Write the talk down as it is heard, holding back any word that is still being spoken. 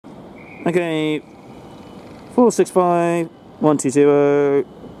Okay. 465 120.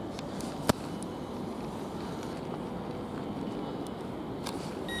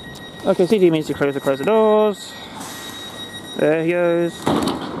 Okay, CD means to close the doors. There he goes.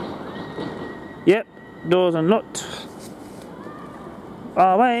 Yep, doors are locked.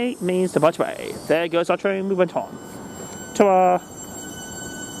 Our way means to march away. There goes our train, we went on. Ta-ra!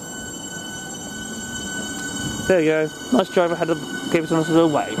 There you go. Nice driver had gave us a nice little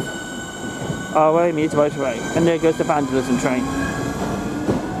wave. Our way means to march away. And there goes the vandalism train.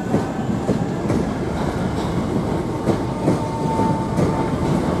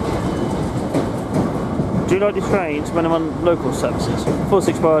 Do you like these trains when I'm on local services?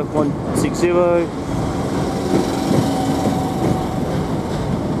 465 160.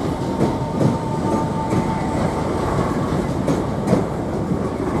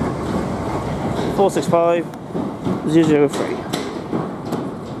 465 003.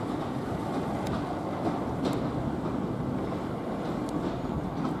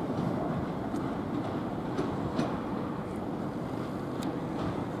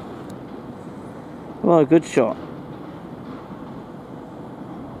 Well, a good shot.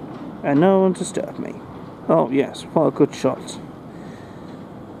 And no one to disturb me. Oh yes, what a good shot.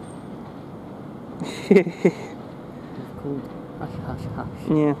 It's called Hush Hush Hush.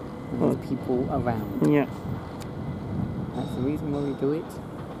 Yeah. There's people around. Yeah. That's the reason why we do it.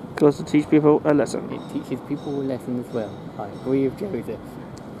 Because to teach people a lesson. It teaches people a lesson as well. I agree with Joseph.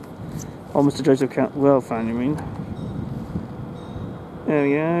 Oh, Mr. Joseph Well fan, you mean? There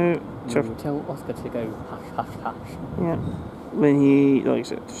we go. We'll tell Oscar to go hush hush hush. Yeah. When he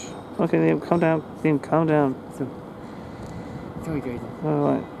likes it. Okay, Liam, calm down. Liam, calm down. Sorry, Joseph.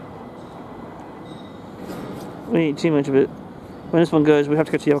 Alright. We need too much of it. When this one goes, we have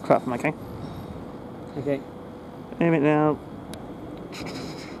to go to the other platform, okay? Okay. Aim it now.